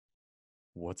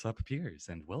What's up, peers,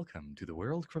 and welcome to the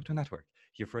World Crypto Network,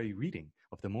 here for a reading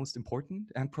of the most important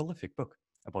and prolific book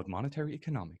about monetary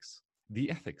economics,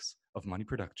 The Ethics of Money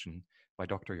Production, by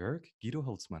Dr. Jörg Guido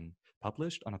Hülsmann,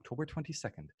 published on October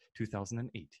 22nd,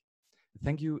 2008.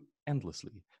 Thank you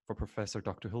endlessly for Professor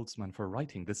Dr. Hülsmann for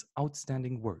writing this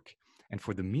outstanding work, and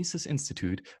for the Mises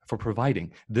Institute for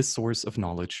providing this source of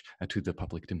knowledge to the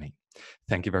public domain.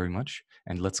 Thank you very much,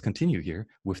 and let's continue here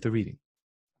with the reading.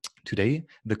 Today,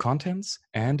 the contents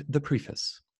and the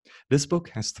preface. This book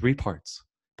has three parts.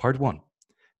 Part 1,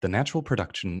 the natural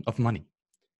production of money,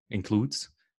 includes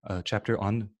a chapter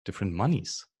on different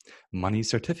monies, money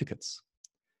certificates,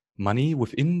 money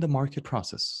within the market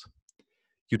process,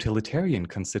 utilitarian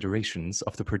considerations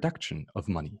of the production of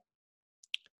money,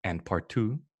 and Part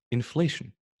 2,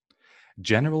 inflation,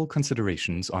 general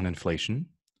considerations on inflation,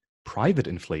 private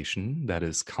inflation, that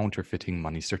is counterfeiting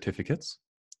money certificates,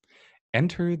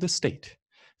 enter the state,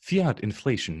 fiat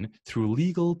inflation through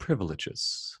legal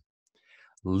privileges,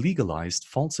 legalized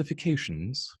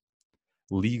falsifications,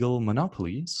 legal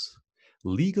monopolies,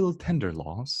 legal tender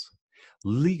laws,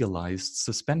 legalized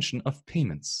suspension of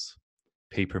payments,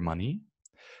 paper money,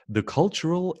 the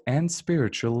cultural and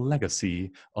spiritual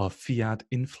legacy of fiat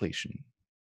inflation.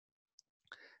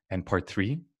 And Part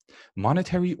 3,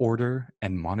 monetary order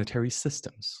and monetary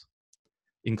systems,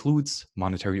 includes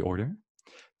monetary order,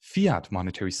 fiat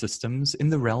monetary systems in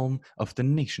the realm of the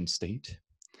nation-state,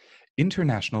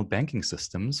 international banking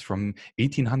systems from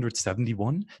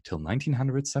 1871 till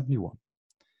 1971,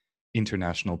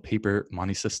 international paper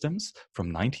money systems from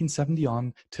 1970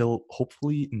 on till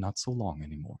hopefully not so long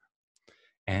anymore,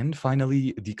 and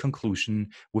finally the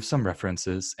conclusion with some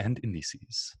references and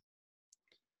indices.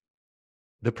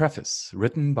 The preface,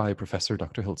 written by Professor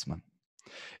Dr. Hülsmann.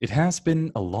 It has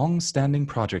been a long-standing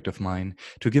project of mine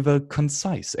to give a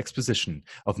concise exposition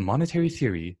of monetary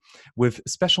theory with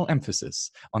special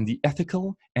emphasis on the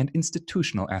ethical and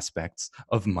institutional aspects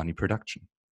of money production.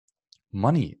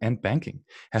 Money and banking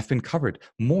have been covered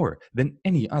more than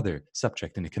any other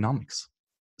subject in economics.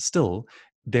 Still,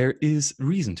 there is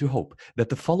reason to hope that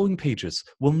the following pages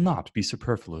will not be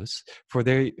superfluous, for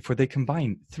they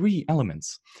combine three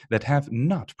elements that have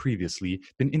not previously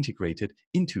been integrated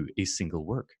into a single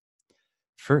work.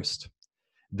 First,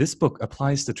 this book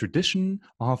applies the tradition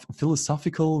of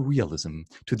philosophical realism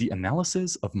to the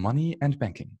analysis of money and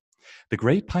banking. The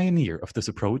great pioneer of this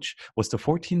approach was the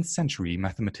 14th century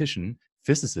mathematician,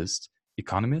 physicist,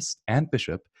 economist, and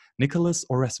bishop Nicholas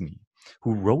Oresme,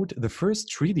 who wrote the first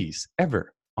treatise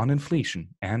ever on inflation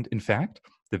and, in fact,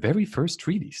 the very first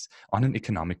treatise on an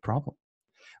economic problem.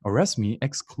 Oresme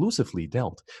exclusively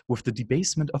dealt with the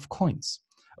debasement of coins,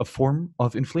 a form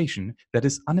of inflation that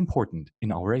is unimportant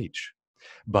in our age.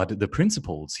 But the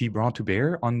principles he brought to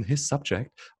bear on his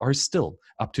subject are still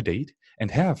up to date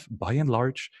and have, by and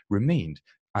large, remained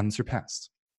unsurpassed.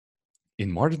 In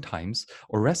modern times,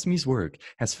 Oresme's work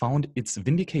has found its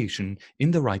vindication in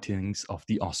the writings of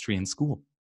the Austrian school.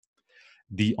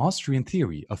 The Austrian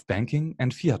theory of banking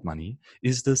and fiat money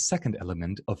is the second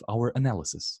element of our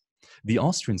analysis. The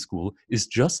Austrian school is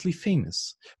justly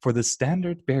famous for the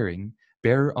standard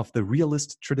bearer of the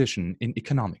realist tradition in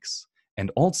economics, and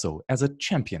also as a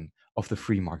champion of the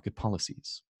free market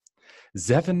policies.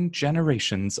 7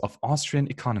 generations of Austrian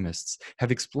economists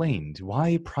have explained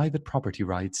why private property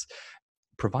rights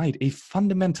provide a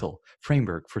fundamental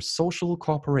framework for social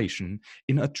cooperation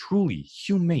in a truly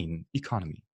humane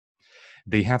economy.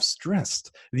 They have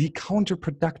stressed the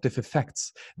counterproductive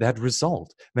effects that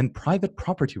result when private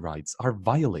property rights are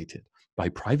violated by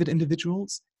private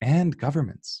individuals and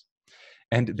governments.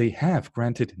 And they have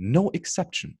granted no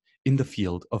exception in the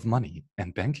field of money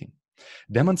and banking,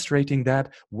 demonstrating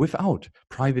that without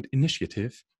private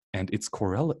initiative and its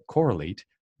correlate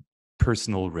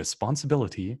personal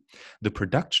responsibility, the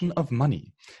production of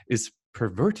money is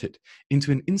perverted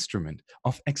into an instrument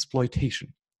of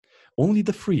exploitation. Only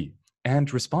the free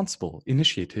and responsible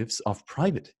initiatives of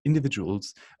private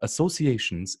individuals,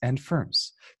 associations, and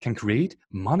firms can create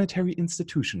monetary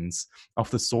institutions of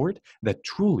the sort that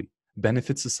truly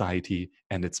benefit society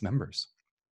and its members.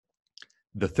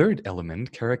 The third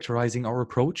element characterizing our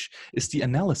approach is the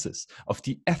analysis of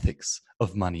the ethics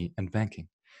of money and banking,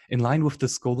 in line with the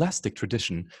scholastic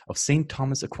tradition of St.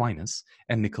 Thomas Aquinas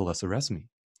and Nicholas Oresme.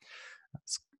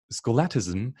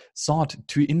 Scholasticism sought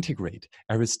to integrate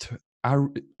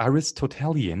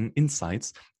Aristotelian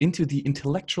insights into the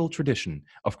intellectual tradition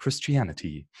of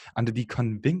Christianity under the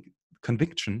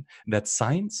conviction that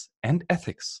science and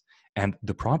ethics and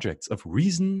the projects of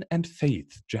reason and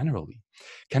faith generally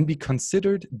can be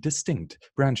considered distinct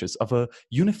branches of a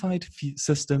unified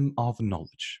system of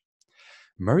knowledge.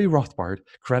 Murray Rothbard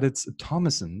credits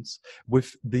Thomason's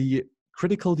with the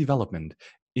critical development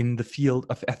in the field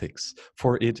of ethics,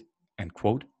 for it, end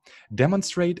quote,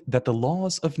 demonstrate that the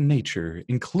laws of nature,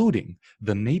 including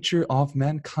the nature of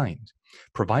mankind,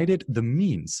 provided the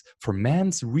means for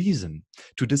man's reason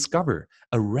to discover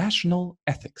a rational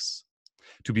ethics.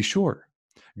 To be sure,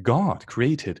 God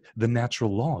created the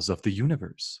natural laws of the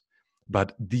universe,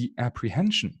 but the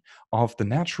apprehension of the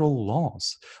natural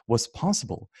laws was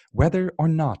possible whether or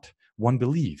not one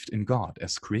believed in God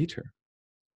as creator.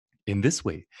 In this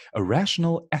way, a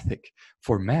rational ethic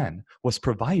for man was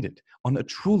provided on a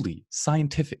truly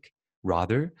scientific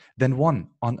rather than one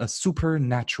on a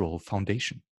supernatural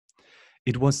foundation.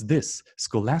 It was this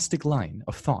scholastic line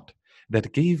of thought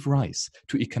that gave rise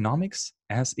to economics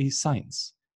as a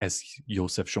science, as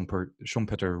Joseph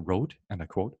Schumpeter wrote, and I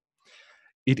quote,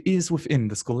 "It is within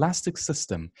the scholastic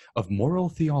system of moral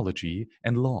theology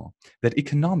and law that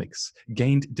economics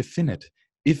gained definite,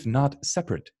 if not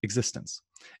separate, existence.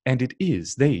 And it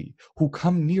is they who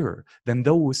come nearer than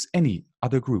those any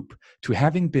other group to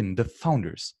having been the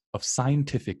founders of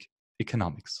scientific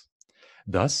economics."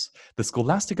 Thus, the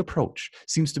scholastic approach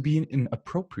seems to be an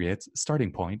appropriate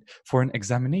starting point for an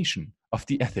examination of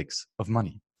the ethics of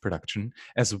money production,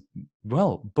 as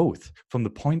well both from the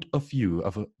point of view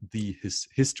of the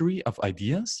history of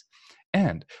ideas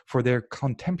and for their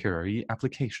contemporary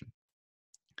application.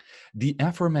 The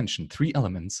aforementioned three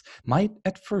elements might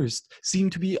at first seem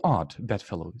to be odd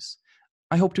bedfellows.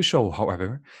 I hope to show,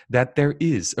 however, that there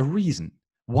is a reason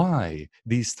why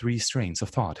these three strains of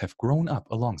thought have grown up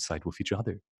alongside with each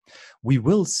other. We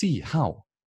will see how,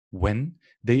 when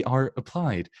they are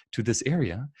applied to this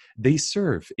area, they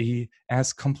serve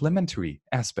as complementary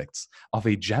aspects of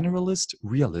a generalist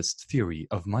realist theory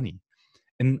of money,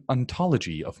 an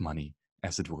ontology of money,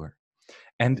 as it were,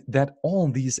 and that all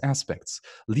these aspects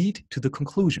lead to the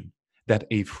conclusion that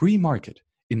a free market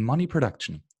in money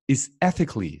production is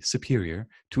ethically superior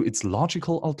to its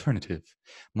logical alternative,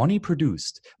 money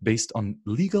produced based on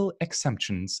legal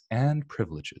exemptions and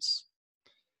privileges.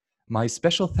 My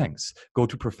special thanks go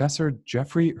to Professor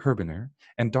Jeffrey Herbener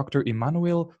and Dr.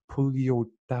 Emanuel Puliotakis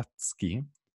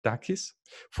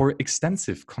for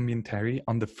extensive commentary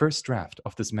on the first draft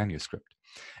of this manuscript,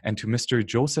 and to Mr.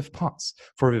 Joseph Potts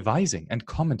for revising and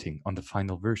commenting on the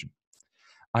final version.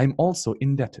 I am also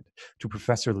indebted to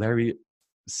Professor Larry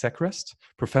Sekrest,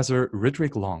 Professor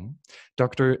Ridrick Long,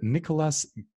 Dr. Nicolas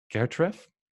Gertreff,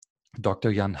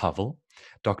 Dr. Jan Havel,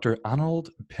 Dr.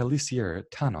 Arnold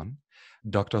Pellissier-Tanon,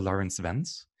 Dr. Lawrence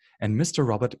Vance, and Mr.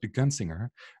 Robert Gunsinger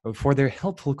for their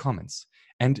helpful comments,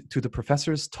 and to the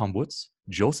professors Tom Woods,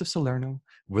 Joseph Salerno,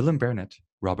 Willem Bernett,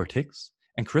 Robert Hicks,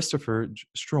 and Christopher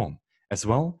Strom, as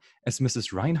well as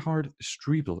Mrs. Reinhard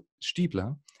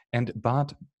Stiebler and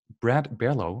Brad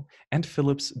Berlow and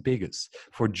Phillips Begas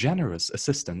for generous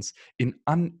assistance in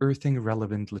unearthing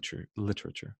relevant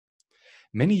literature.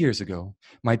 Many years ago,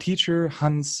 my teacher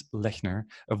Hans Lechner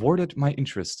awarded my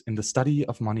interest in the study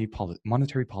of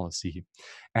monetary policy,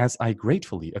 as I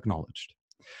gratefully acknowledged.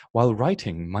 While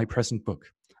writing my present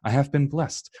book, I have been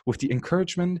blessed with the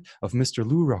encouragement of Mr.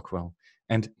 Lou Rockwell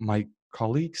and my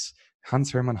colleagues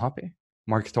Hans Hermann Hoppe,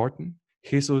 Mark Thornton,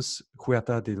 Jesus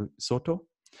Huerta de Soto,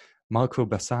 Marco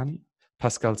Bassani,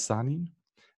 Pascal Sanin,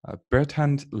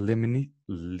 Bertrand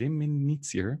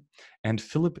Leminitzier, and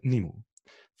Philip Nemo.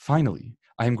 Finally,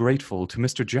 I am grateful to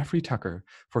Mr. Jeffrey Tucker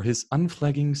for his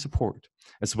unflagging support,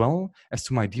 as well as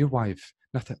to my dear wife,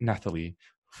 Nathalie,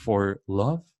 for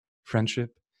love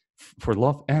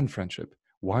and friendship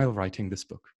while writing this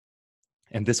book.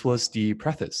 And this was the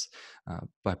preface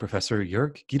by Professor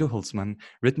Jörg Guido Hülsmann,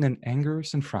 written in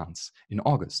Angers in France in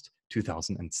August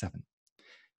 2007.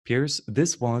 Peers,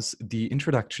 this was the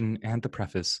introduction and the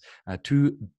preface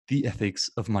to The Ethics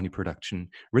of Money Production,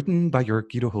 written by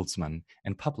Jörg Guido Hülsmann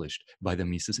and published by the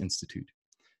Mises Institute.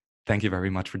 Thank you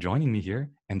very much for joining me here,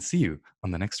 and see you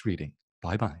on the next reading.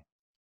 Bye-bye.